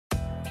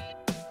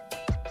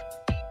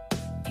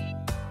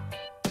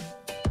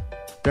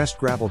Best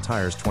Gravel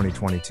Tires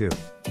 2022.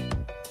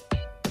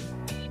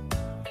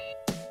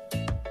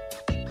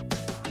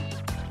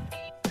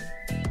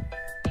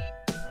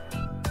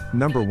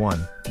 Number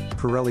 1.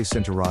 Pirelli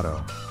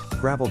Cinturato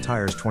Gravel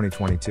Tires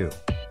 2022.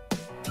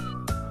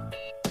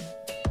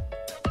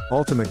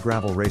 Ultimate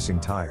Gravel Racing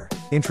Tire.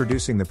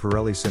 Introducing the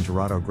Pirelli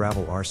Cinturato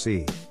Gravel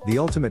RC, the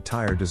ultimate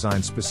tire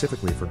designed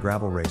specifically for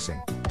gravel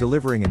racing,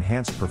 delivering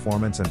enhanced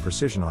performance and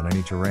precision on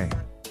any terrain.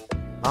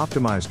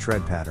 Optimized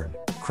tread pattern.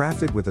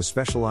 Crafted with a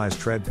specialized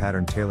tread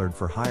pattern tailored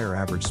for higher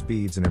average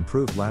speeds and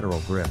improved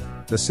lateral grip,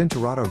 the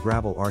Cinturato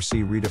Gravel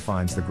RC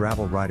redefines the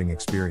gravel riding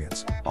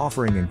experience,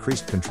 offering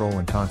increased control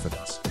and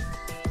confidence.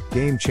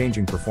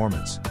 Game-changing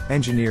performance.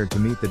 Engineered to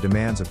meet the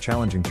demands of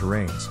challenging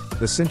terrains,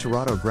 the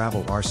Cinturato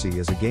Gravel RC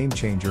is a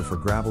game-changer for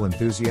gravel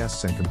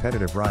enthusiasts and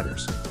competitive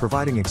riders,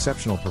 providing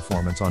exceptional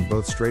performance on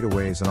both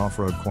straightaways and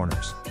off-road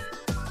corners.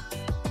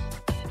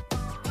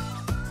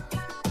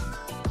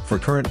 For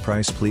current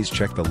price, please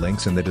check the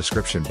links in the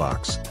description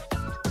box.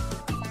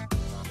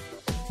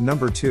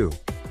 Number 2.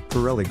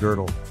 Pirelli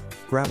Girdle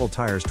Gravel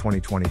Tires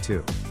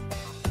 2022.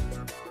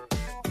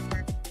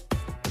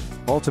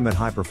 Ultimate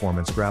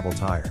high-performance gravel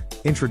tire.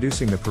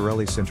 Introducing the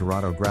Pirelli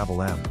Cinturato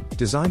Gravel M,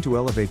 designed to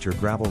elevate your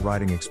gravel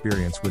riding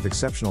experience with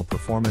exceptional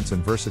performance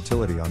and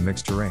versatility on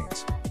mixed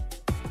terrains.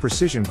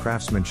 Precision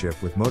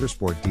craftsmanship with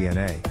motorsport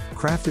DNA.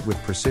 Crafted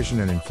with precision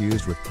and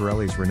infused with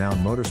Pirelli's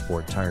renowned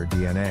motorsport tire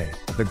DNA,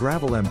 the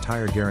Gravel M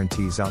tire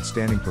guarantees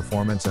outstanding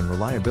performance and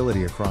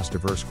reliability across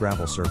diverse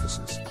gravel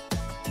surfaces.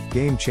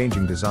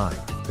 Game-changing design.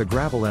 The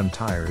Gravel M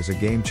tire is a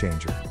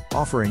game-changer,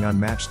 offering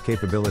unmatched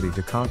capability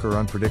to conquer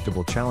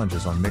unpredictable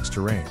challenges on mixed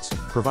terrains,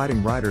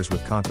 providing riders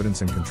with confidence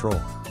and control.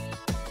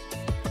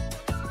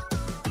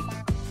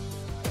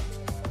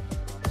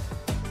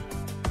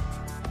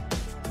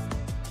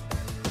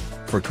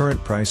 For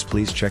current price,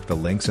 please check the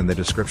links in the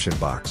description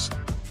box.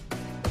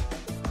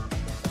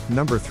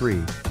 Number 3.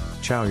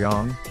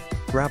 Chaoyang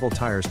Gravel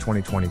Tires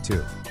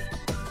 2022.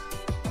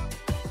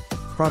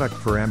 Product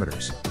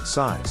parameters.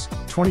 Size,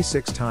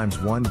 26 x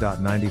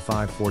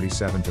 1.95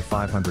 47 to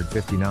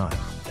 559.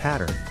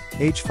 Pattern,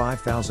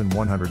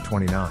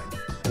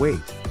 H5129. Weight,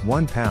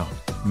 1 pound.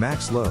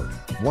 Max load,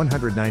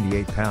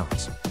 198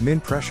 pounds.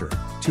 Min pressure,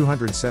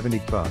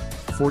 270 kPa,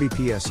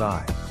 40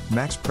 psi.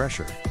 Max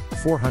pressure,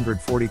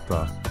 440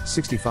 kPa,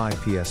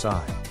 65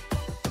 psi.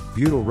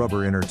 Butyl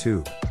rubber inner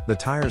tube. The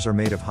tires are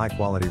made of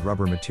high-quality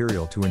rubber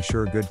material to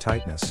ensure good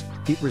tightness,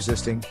 heat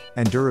resisting,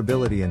 and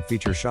durability, and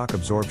feature shock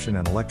absorption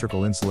and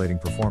electrical insulating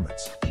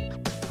performance.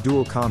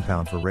 Dual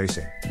compound for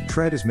racing.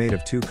 Tread is made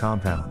of 2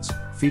 compounds,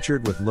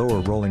 featured with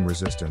lower rolling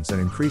resistance and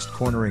increased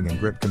cornering and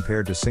grip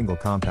compared to single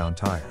compound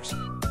tires.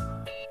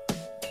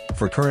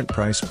 For current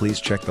price,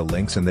 please check the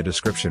links in the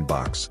description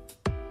box.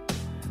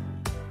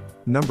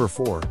 Number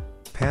 4.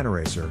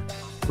 Panaracer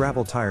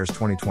Gravel Tires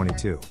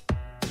 2022.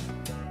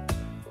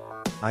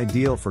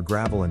 Ideal for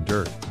gravel and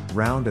dirt,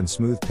 round and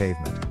smooth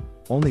pavement.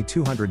 Only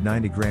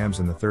 290 grams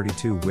in the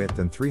 32 width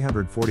and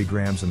 340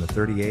 grams in the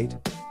 38.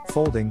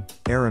 Folding,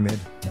 aramid,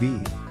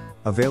 B.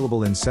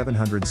 Available in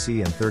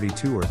 700C and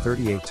 32 or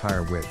 38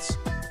 tire widths.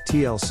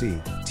 TLC,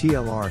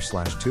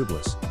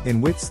 TLR/tubeless, in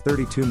widths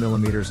 32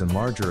 mm and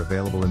larger,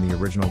 available in the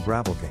original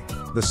Gravel King,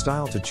 the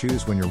style to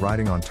choose when you're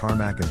riding on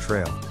tarmac and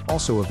trail,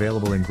 also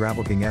available in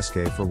Gravel King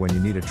SK for when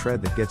you need a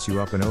tread that gets you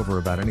up and over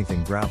about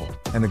anything gravel,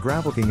 and the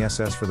Gravel King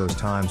SS for those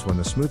times when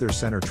the smoother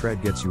center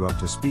tread gets you up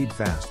to speed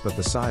fast but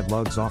the side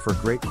lugs offer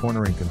great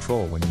cornering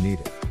control when you need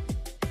it.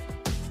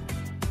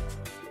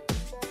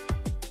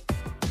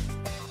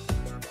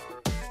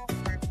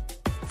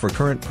 For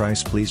current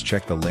price, please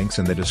check the links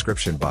in the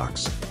description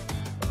box.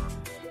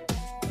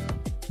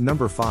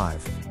 Number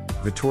 5.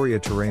 Vittoria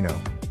Terreno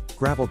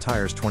Gravel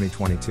Tires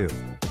 2022.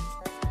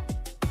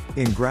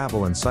 In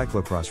gravel and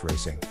cyclocross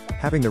racing,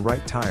 having the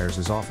right tires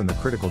is often the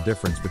critical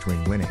difference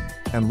between winning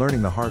and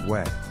learning the hard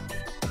way.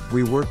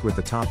 We worked with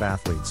the top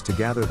athletes to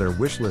gather their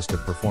wish list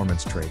of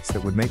performance traits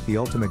that would make the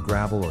ultimate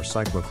gravel or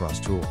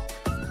cyclocross tool.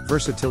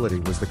 Versatility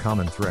was the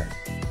common thread.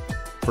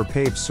 For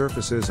paved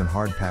surfaces and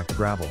hard-packed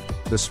gravel,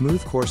 the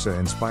smooth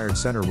Corsa-inspired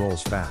center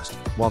rolls fast,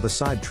 while the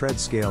side tread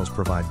scales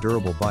provide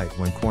durable bite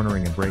when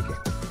cornering and braking.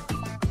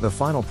 The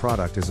final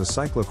product is a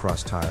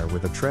cyclocross tire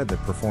with a tread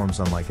that performs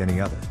unlike any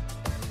other.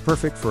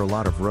 Perfect for a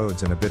lot of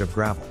roads and a bit of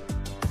gravel.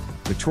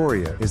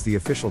 Vittoria is the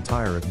official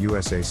tire of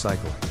USA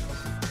Cycling.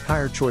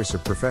 Tire choice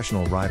of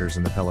professional riders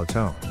in the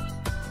peloton.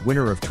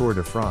 Winner of Tour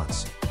de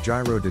France,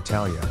 Giro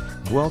d'Italia,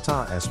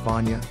 Vuelta a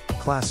España,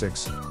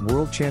 Classics,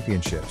 World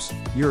Championships,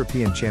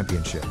 European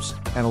Championships,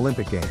 and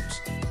Olympic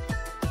Games.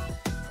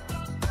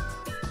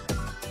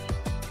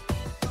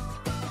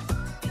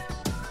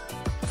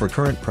 For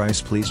current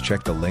price, please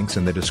check the links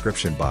in the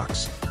description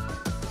box.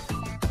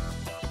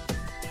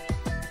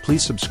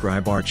 Please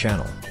subscribe our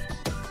channel.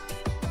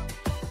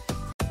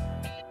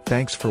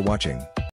 Thanks for watching.